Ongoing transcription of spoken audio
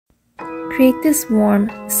Create this warm,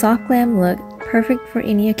 soft glam look, perfect for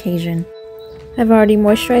any occasion. I've already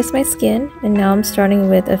moisturized my skin, and now I'm starting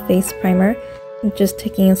with a face primer. I'm just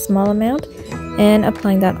taking a small amount and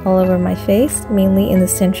applying that all over my face, mainly in the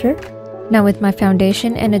center. Now with my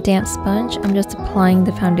foundation and a damp sponge, I'm just applying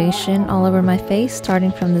the foundation all over my face,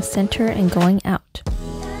 starting from the center and going out.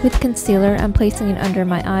 With concealer, I'm placing it under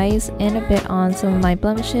my eyes and a bit on some of my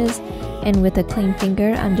blemishes, and with a clean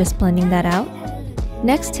finger, I'm just blending that out.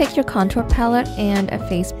 Next, take your contour palette and a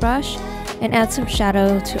face brush and add some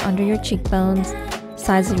shadow to under your cheekbones,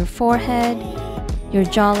 sides of your forehead, your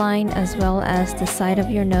jawline, as well as the side of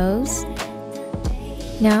your nose.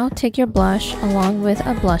 Now take your blush along with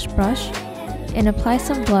a blush brush and apply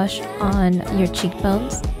some blush on your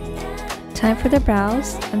cheekbones. Time for the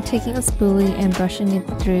brows. I'm taking a spoolie and brushing it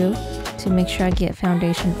through to make sure I get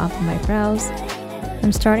foundation off of my brows.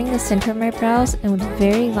 I'm starting the center of my brows and with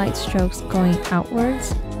very light strokes going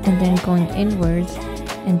outwards and then going inwards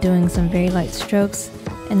and doing some very light strokes,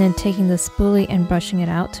 and then taking the spoolie and brushing it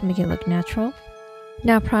out to make it look natural.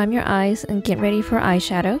 Now prime your eyes and get ready for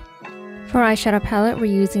eyeshadow. For eyeshadow palette, we're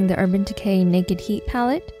using the Urban Decay Naked Heat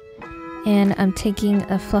palette, and I'm taking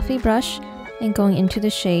a fluffy brush and going into the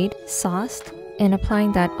shade Sauced and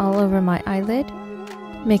applying that all over my eyelid,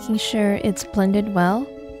 making sure it's blended well.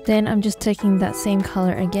 Then I'm just taking that same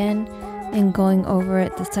color again and going over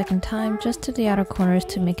it the second time just to the outer corners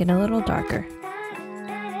to make it a little darker.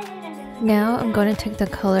 Now I'm going to take the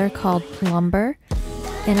color called Lumber,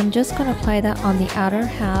 and I'm just going to apply that on the outer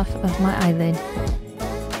half of my eyelid.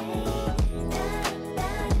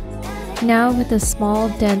 Now with a small,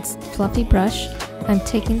 dense, fluffy brush, I'm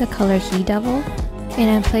taking the color He Devil, and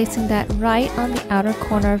I'm placing that right on the outer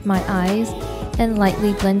corner of my eyes and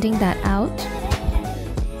lightly blending that out.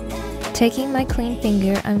 Taking my clean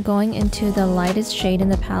finger, I'm going into the lightest shade in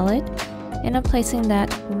the palette, and I'm placing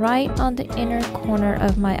that right on the inner corner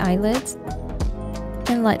of my eyelids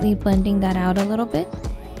and lightly blending that out a little bit.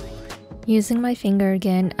 Using my finger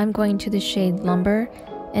again, I'm going to the shade Lumber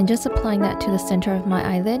and just applying that to the center of my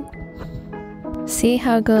eyelid. See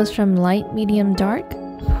how it goes from light, medium, dark?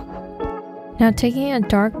 Now taking a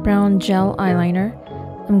dark brown gel eyeliner,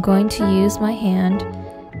 I'm going to use my hand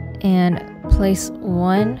and place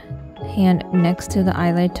one hand next to the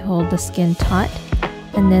eyelid to hold the skin taut,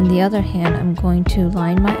 and then the other hand I'm going to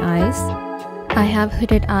line my eyes. I have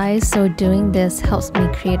hooded eyes, so doing this helps me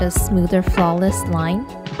create a smoother, flawless line.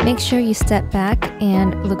 Make sure you step back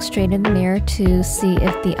and look straight in the mirror to see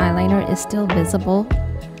if the eyeliner is still visible,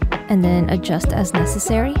 and then adjust as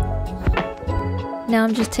necessary. Now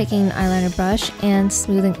I'm just taking an eyeliner brush and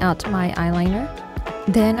smoothing out my eyeliner.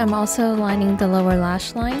 Then I'm also lining the lower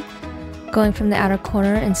lash line, going from the outer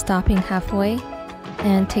corner and stopping halfway,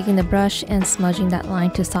 and taking the brush and smudging that line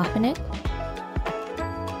to soften it.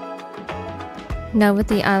 Now with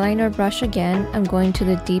the eyeliner brush again, I'm going to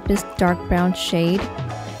the deepest dark brown shade,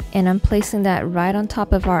 and I'm placing that right on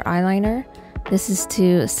top of our eyeliner. This is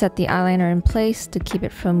to set the eyeliner in place to keep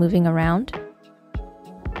it from moving around.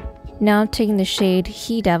 Now I'm taking the shade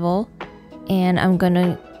He Devil, and I'm going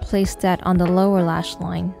to place that on the lower lash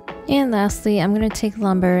line. And lastly, I'm going to take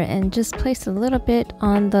Lumber and just place a little bit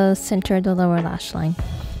on the center of the lower lash line.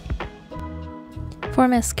 For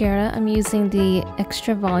mascara, I'm using the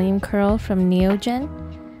Extra Volume Curl from Neogen.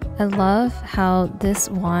 I love how this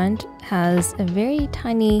wand has a very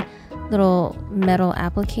tiny little metal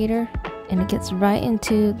applicator, and it gets right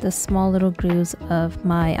into the small little grooves of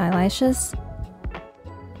my eyelashes.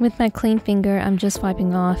 With my clean finger, I'm just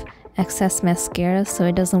wiping off excess mascara so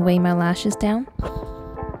it doesn't weigh my lashes down.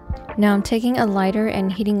 Now I'm taking a lighter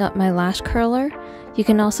and heating up my lash curler. You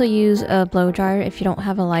can also use a blow dryer if you don't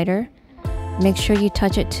have a lighter. Make sure you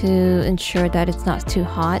touch it to ensure that it's not too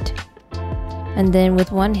hot. And then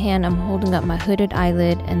with one hand I'm holding up my hooded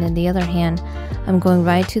eyelid, and then the other hand I'm going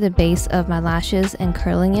right to the base of my lashes and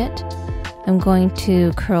curling it. I'm going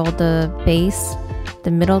to curl the base,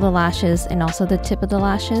 the middle of the lashes, and also the tip of the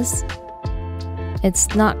lashes.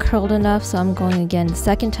 It's not curled enough, so I'm going again the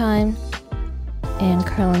second time and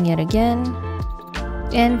curling it again.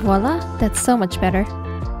 And voila, that's so much better.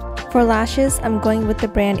 For lashes, I'm going with the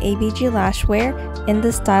brand ABG Lashwear in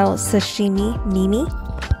the style Sashimi Mimi.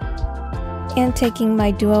 And taking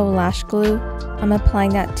my Duo Lash Glue, I'm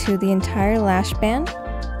applying that to the entire lash band,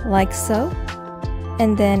 like so.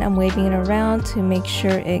 And then I'm waving it around to make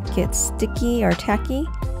sure it gets sticky or tacky.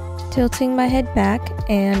 Tilting my head back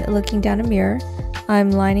and looking down a mirror,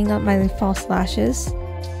 I'm lining up my false lashes.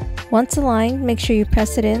 Once aligned, make sure you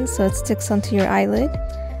press it in so it sticks onto your eyelid.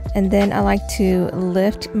 And then I like to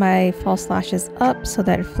lift my false lashes up so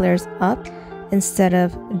that it flares up instead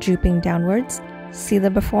of drooping downwards. See the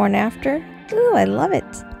before and after? Ooh, I love it!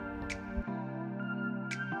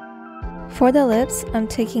 For the lips, I'm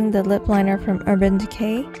taking the lip liner from Urban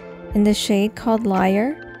Decay in the shade called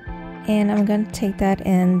Liar, and I'm going to take that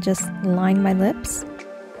and just line my lips.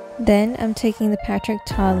 Then I'm taking the Patrick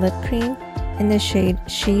Ta lip cream in the shade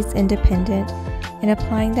She's Independent and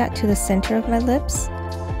applying that to the center of my lips.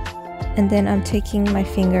 And then I'm taking my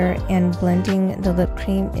finger and blending the lip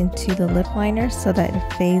cream into the lip liner so that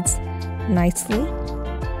it fades nicely.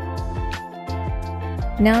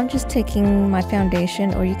 Now I'm just taking my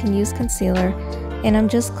foundation, or you can use concealer, and I'm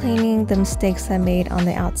just cleaning the mistakes I made on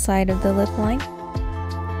the outside of the lip line.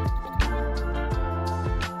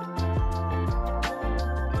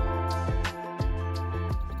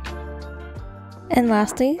 And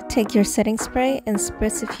lastly, take your setting spray and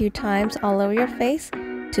spritz a few times all over your face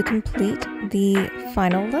to complete the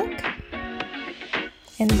final look.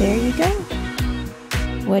 And there you go.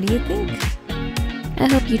 What do you think? I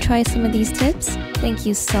hope you try some of these tips. Thank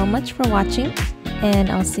you so much for watching, and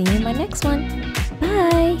I'll see you in my next one.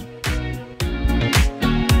 Bye!